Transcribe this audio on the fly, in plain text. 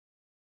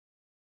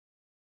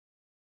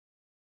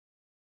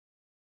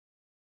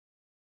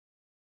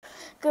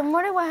Good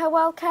morning, Waja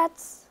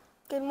Wildcats.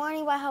 Good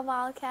morning, Waja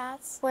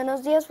Wildcats.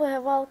 Buenos dias,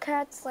 Waja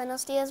Wildcats.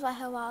 Buenos dias,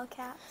 Waja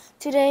Wildcats.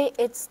 Today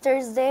it's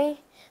Thursday,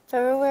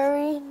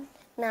 February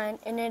 9,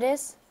 and it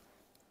is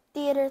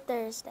Theater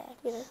Thursday.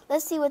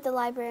 Let's see what the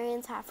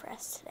librarians have for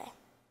us today.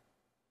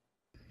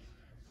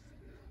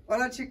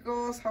 Hola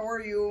chicos, how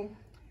are you?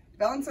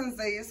 Valentine's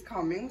Day is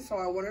coming, so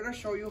I wanted to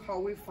show you how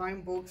we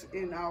find books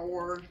in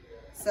our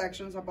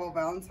sections about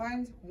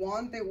Valentine's.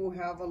 One, they will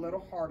have a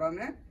little heart on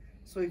it.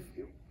 So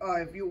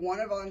if you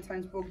want a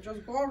Valentine's book,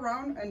 just go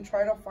around and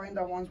try to find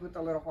the ones with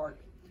a little heart.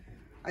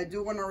 I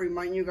do want to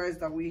remind you guys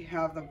that we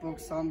have the book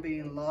Some Be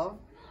in Love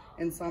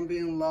and Some Be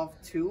in Love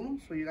Too,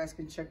 so you guys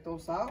can check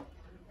those out.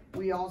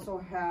 We also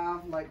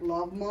have like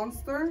Love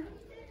Monster,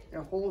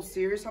 a whole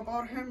series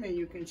about him, and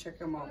you can check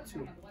him out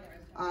too.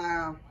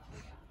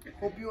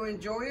 Hope you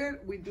enjoy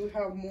it. We do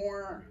have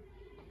more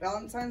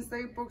Valentine's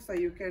Day books that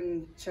you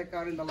can check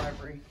out in the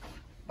library.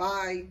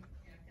 Bye.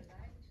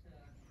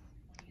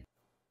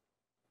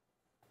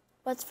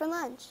 What's for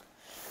lunch?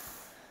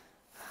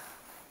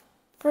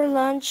 for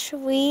lunch.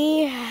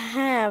 We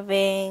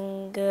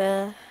having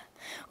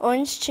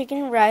orange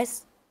chicken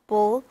rice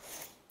bowl,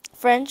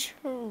 French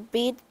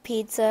beet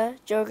pizza,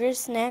 yogurt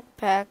snack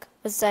pack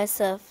with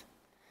sides of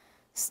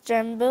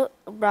scrambled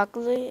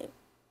broccoli,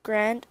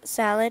 grand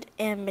salad,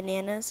 and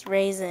bananas,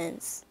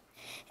 raisins.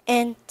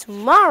 And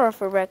tomorrow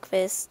for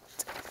breakfast,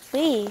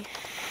 we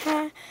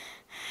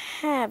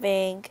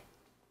having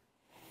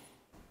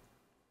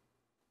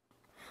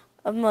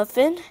a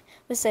muffin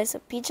with slice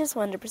of peaches,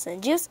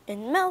 100% juice,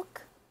 and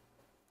milk.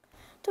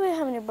 Do we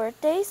have any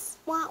birthdays?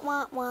 Wah,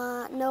 wah,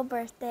 wah. No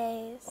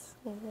birthdays.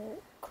 We're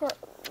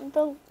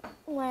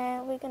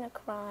gonna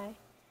cry.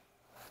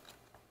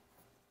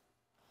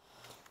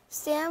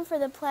 Stand for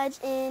the pledge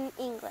in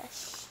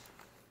English.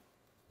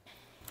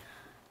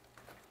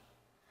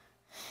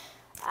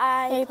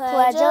 I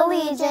pledge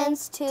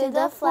allegiance to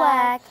the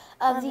flag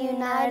of the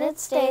United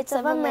States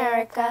of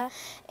America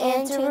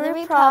and to the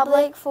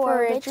republic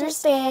for which it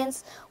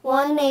stands,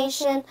 one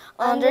nation,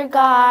 under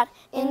God,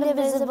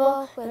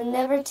 indivisible, with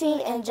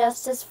liberty and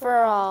justice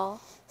for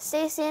all.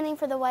 Stay standing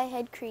for the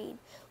Whitehead Creed.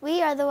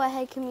 We are the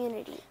Whitehead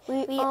community.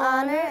 We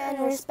honor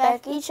and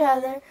respect each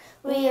other.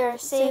 We are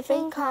safe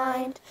and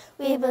kind.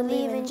 We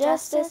believe in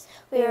justice.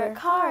 We work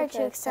hard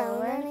to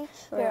excel in learning.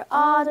 We are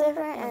all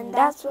different, and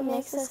that's what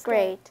makes us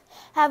great.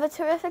 Have a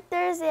terrific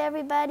Thursday,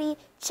 everybody.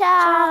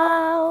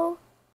 Ciao. Ciao.